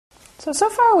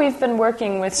So far we've been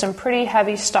working with some pretty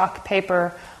heavy stock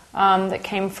paper that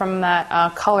came from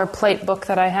that color plate book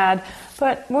that I had.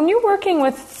 But when you're working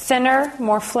with thinner,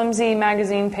 more flimsy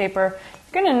magazine paper,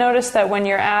 you're going to notice that when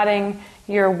you're adding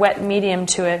your wet medium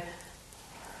to it,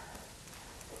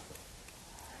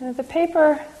 the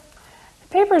paper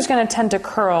is going to tend to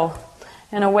curl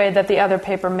in a way that the other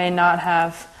paper may not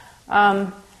have.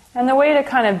 And the way to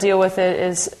kind of deal with it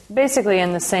is basically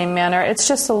in the same manner. It's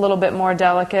just a little bit more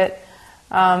delicate.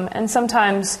 And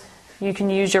sometimes you can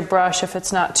use your brush if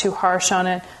it's not too harsh on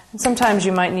it. And sometimes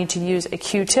you might need to use a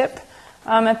Q-tip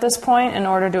at this point in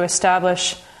order to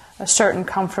establish a certain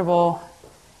comfortable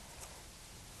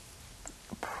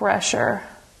pressure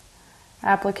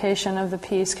application of the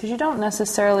piece, because you don't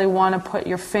necessarily want to put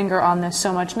your finger on this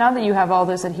so much. Now that you have all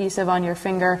this adhesive on your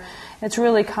finger, it's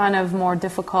really kind of more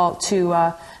difficult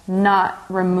to not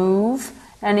remove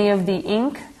any of the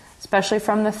ink, especially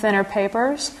from the thinner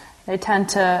papers. They tend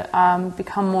to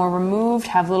become more removed,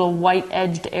 have little white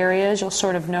edged areas. You'll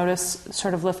sort of notice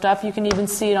sort of lift up. You can even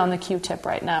see it on the Q-tip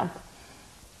right now.